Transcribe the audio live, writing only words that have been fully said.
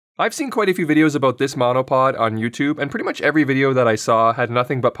I've seen quite a few videos about this monopod on YouTube, and pretty much every video that I saw had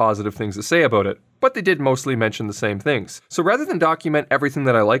nothing but positive things to say about it, but they did mostly mention the same things. So rather than document everything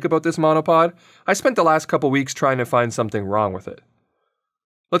that I like about this monopod, I spent the last couple weeks trying to find something wrong with it.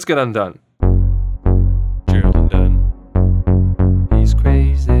 Let's get undone. Gerald Undone. He's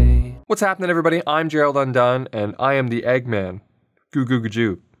crazy. What's happening, everybody? I'm Gerald Undone, and I am the Eggman. Goo goo goo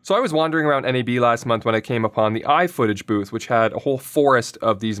goo. So I was wandering around NAB last month when I came upon the iFootage booth, which had a whole forest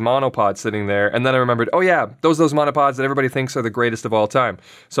of these monopods sitting there, and then I remembered, oh yeah, those monopods that everybody thinks are the greatest of all time.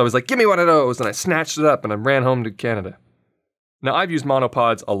 So I was like, give me one of those, and I snatched it up and I ran home to Canada. Now, I've used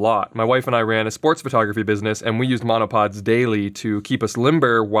monopods a lot. My wife and I ran a sports photography business, and we used monopods daily to keep us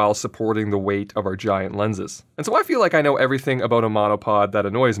limber while supporting the weight of our giant lenses. And so I feel like I know everything about a monopod that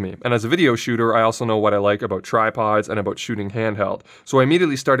annoys me. And as a video shooter, I also know what I like about tripods and about shooting handheld. So I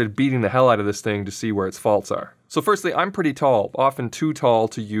immediately started beating the hell out of this thing to see where its faults are. So firstly, I'm pretty tall, often too tall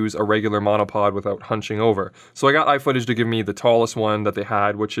to use a regular monopod without hunching over. So I got iFootage to give me the tallest one that they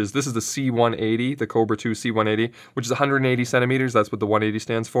had, this is the C180, the Cobra 2 C180, which is 180 centimeters, that's what the 180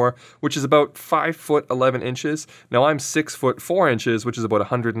 stands for, which is about 5 foot 11 inches. Now I'm 6 foot 4 inches, which is about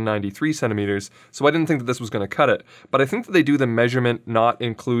 193 centimeters, so I didn't think that this was going to cut it. But I think that they do the measurement not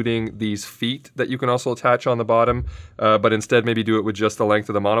including these feet that you can also attach on the bottom, but instead maybe do it with just the length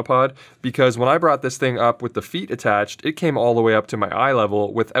of the monopod, because when I brought this thing up with the feet attached, it came all the way up to my eye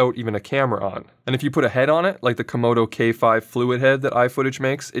level without even a camera on. And if you put a head on it, like the Komodo K5 fluid head that iFootage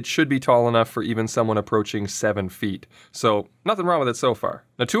makes, it should be tall enough for even someone approaching 7 feet. So nothing wrong with it so far.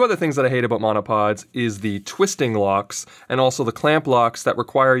 Now, two other things that I hate about monopods is the twisting locks and also the clamp locks that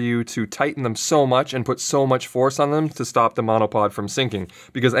require you to tighten them so much and put so much force on them to stop the monopod from sinking.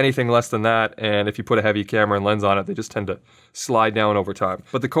 Because anything less than that, and if you put a heavy camera and lens on it, they just tend to slide down over time.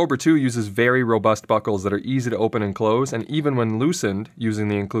 But the Cobra 2 uses very robust buckles that are easy to open and close, and even when loosened, using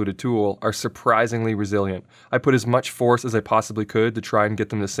the included tool, are surprisingly resilient. I put as much force as I possibly could to try and get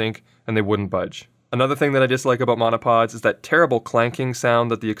them to sink, and they wouldn't budge. Another thing that I dislike about monopods is that terrible clanking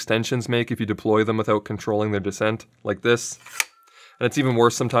sound that the extensions make if you deploy them without controlling their descent, like this. And it's even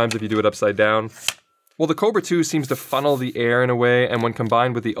worse sometimes if you do it upside down. Well, the Cobra 2 seems to funnel the air in a way, and when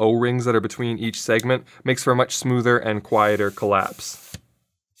combined with the O-rings that are between each segment, makes for a much smoother and quieter collapse.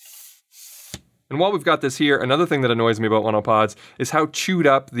 And while we've got this here, another thing that annoys me about monopods is how chewed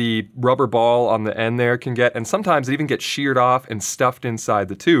up the rubber ball on the end there can get, and sometimes it even gets sheared off and stuffed inside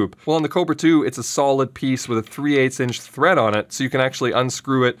the tube. Well, on the Cobra 2, it's a solid piece with a 3/8 inch thread on it, so you can actually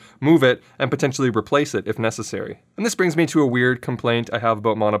unscrew it, move it, and potentially replace it if necessary. And this brings me to a weird complaint I have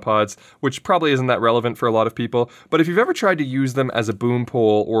about monopods, which probably isn't that relevant for a lot of people, but if you've ever tried to use them as a boom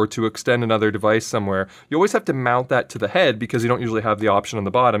pole or to extend another device somewhere, you always have to mount that to the head because you don't usually have the option on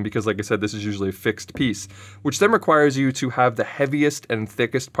the bottom, because like I said, this is usually a fixed piece, which then requires you to have the heaviest and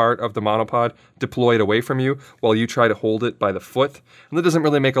thickest part of the monopod deployed away from you while you try to hold it by the foot. And that doesn't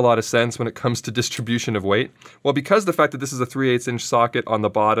really make a lot of sense when it comes to distribution of weight. Well, because the fact that this is a 3/8 inch socket on the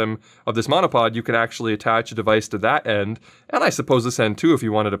bottom of this monopod, you can actually attach a device to that end, and I suppose this end too if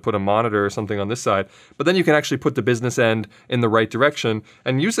you wanted to put a monitor or something on this side, but then you can actually put the business end in the right direction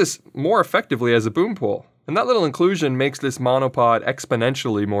and use this more effectively as a boom pole. And that little inclusion makes this monopod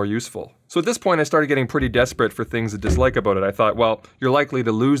exponentially more useful. So at this point I started getting pretty desperate for things to dislike about it. I thought, well, you're likely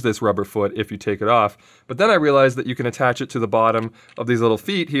to lose this rubber foot if you take it off. But then I realized that you can attach it to the bottom of these little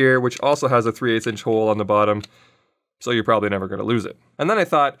feet here, which also has a 3/8 inch hole on the bottom. So you're probably never going to lose it. And then I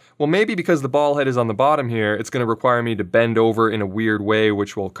thought, well, maybe because the ball head is on the bottom here, it's going to require me to bend over in a weird way,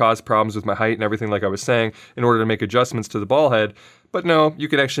 which will cause problems with my height and everything like I was saying, in order to make adjustments to the ball head. But no, you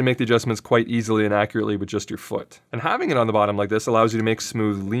can actually make the adjustments quite easily and accurately with just your foot. And having it on the bottom like this allows you to make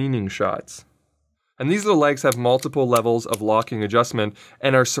smooth leaning shots. And these little legs have multiple levels of locking adjustment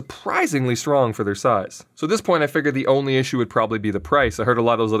and are surprisingly strong for their size. So at this point I figured the only issue would probably be the price. I heard a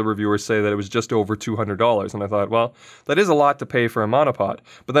lot of those other reviewers say that it was just over $200, and I thought, well, that is a lot to pay for a monopod.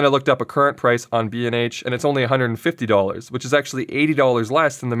 But then I looked up a current price on B&H and it's only $150, which is actually $80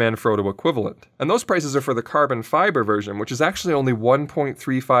 less than the Manfrotto equivalent. And those prices are for the carbon fiber version, which is actually only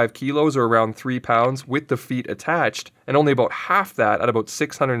 1.35 kilos or around 3 pounds with the feet attached, and only about half that at about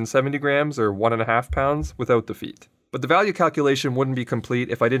 670 grams or 1.5 pounds without the feet. But the value calculation wouldn't be complete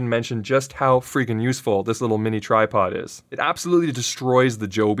if I didn't mention just how freaking useful this little mini tripod is. It absolutely destroys the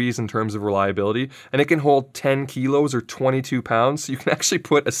Jobies in terms of reliability, and it can hold 10 kilos or 22 pounds, so you can actually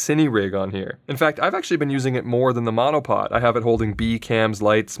put a cine rig on here. In fact, I've actually been using it more than the monopod. I have it holding B cams,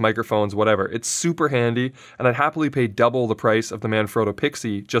 lights, microphones, whatever. It's super handy, and I'd happily pay double the price of the Manfrotto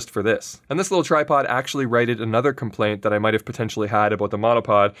Pixie just for this. And this little tripod actually righted another complaint that I might have potentially had about the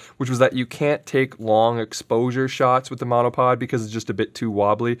monopod, which was that you can't take long exposure shots shots with the monopod because it's just a bit too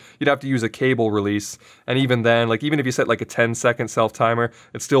wobbly. You'd have to use a cable release, and even then, like even if you set like a 10-second self-timer,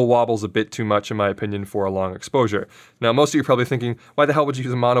 it still wobbles a bit too much in my opinion for a long exposure. Now most of you are probably thinking, why the hell would you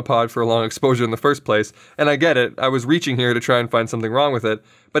use a monopod for a long exposure in the first place? And I get it, I was reaching here to try and find something wrong with it,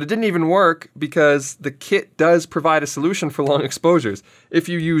 but it didn't even work because the kit does provide a solution for long exposures. If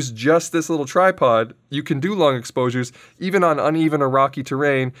you use just this little tripod, you can do long exposures even on uneven or rocky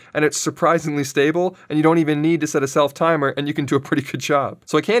terrain, and it's surprisingly stable, and you don't even need to set a self-timer, and you can do a pretty good job.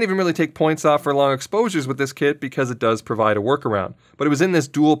 So I can't even really take points off for long exposures with this kit because it does provide a workaround. But it was in this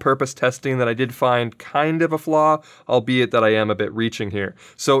dual purpose testing that I did find kind of a flaw, albeit that I am a bit reaching here.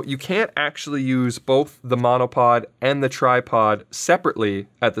 So you can't actually use both the monopod and the tripod separately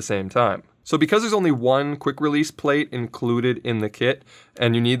at the same time. So because there's only one quick release plate included in the kit,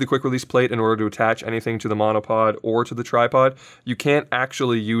 and you need the quick release plate in order to attach anything to the monopod or to the tripod, you can't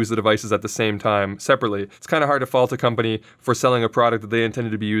actually use the devices at the same time separately. It's kind of hard to fault a company for selling a product that they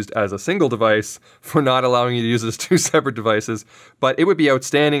intended to be used as a single device for not allowing you to use it as two separate devices, but it would be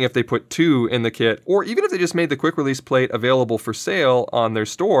outstanding if they put two in the kit, or even if they just made the quick release plate available for sale on their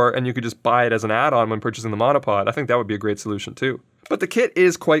store and you could just buy it as an add-on when purchasing the monopod. I think that would be a great solution too. But the kit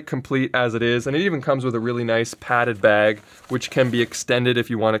is quite complete as it is, and it even comes with a really nice padded bag, which can be extended if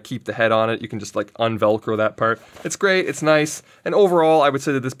you want to keep the head on it. You can just like unvelcro that part. It's great, it's nice, and overall I would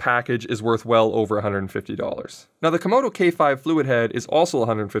say that this package is worth well over $150. Now the Komodo K5 fluid head is also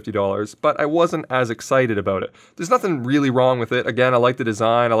 $150, but I wasn't as excited about it. There's nothing really wrong with it. Again, I like the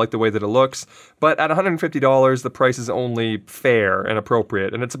design, I like the way that it looks, but at $150 the price is only fair and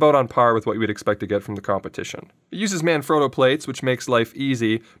appropriate, and it's about on par with what you would expect to get from the competition. It uses Manfrotto plates, which makes life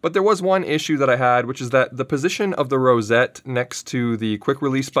easy, but there was one issue that I had, which is that the position of the rosette next to the quick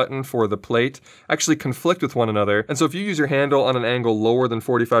release button for the plate actually conflict with one another, and so if you use your handle on an angle lower than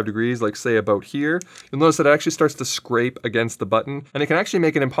 45 degrees, like say about here, you'll notice that it actually starts to scrape against the button, and it can actually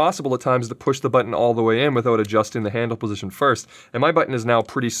make it impossible at times to push the button all the way in without adjusting the handle position first, and my button is now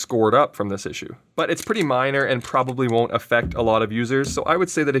pretty scored up from this issue. But it's pretty minor and probably won't affect a lot of users, so I would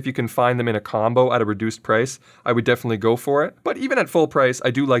say that if you can find them in a combo at a reduced price, I would definitely go for it. But even at full price,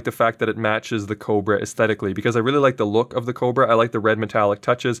 I do like the fact that it matches the Cobra aesthetically, because I really like the look of the Cobra. I like the red metallic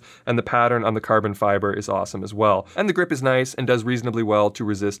touches, and the pattern on the carbon fiber is awesome as well. And the grip is nice and does reasonably well to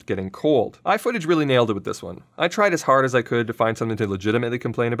resist getting cold. iFootage really nailed it with this one. I tried as hard as I could to find something to legitimately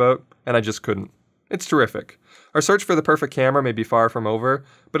complain about, and I just couldn't. It's terrific. Our search for the perfect camera may be far from over,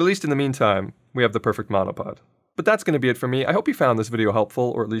 but at least in the meantime, we have the perfect monopod. But that's going to be it for me. I hope you found this video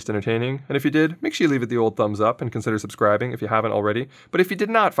helpful or at least entertaining, and if you did, make sure you leave it the old thumbs up and consider subscribing if you haven't already. But if you did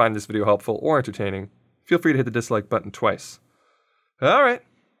not find this video helpful or entertaining, feel free to hit the dislike button twice. Alright,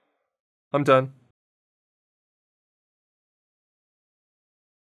 I'm done.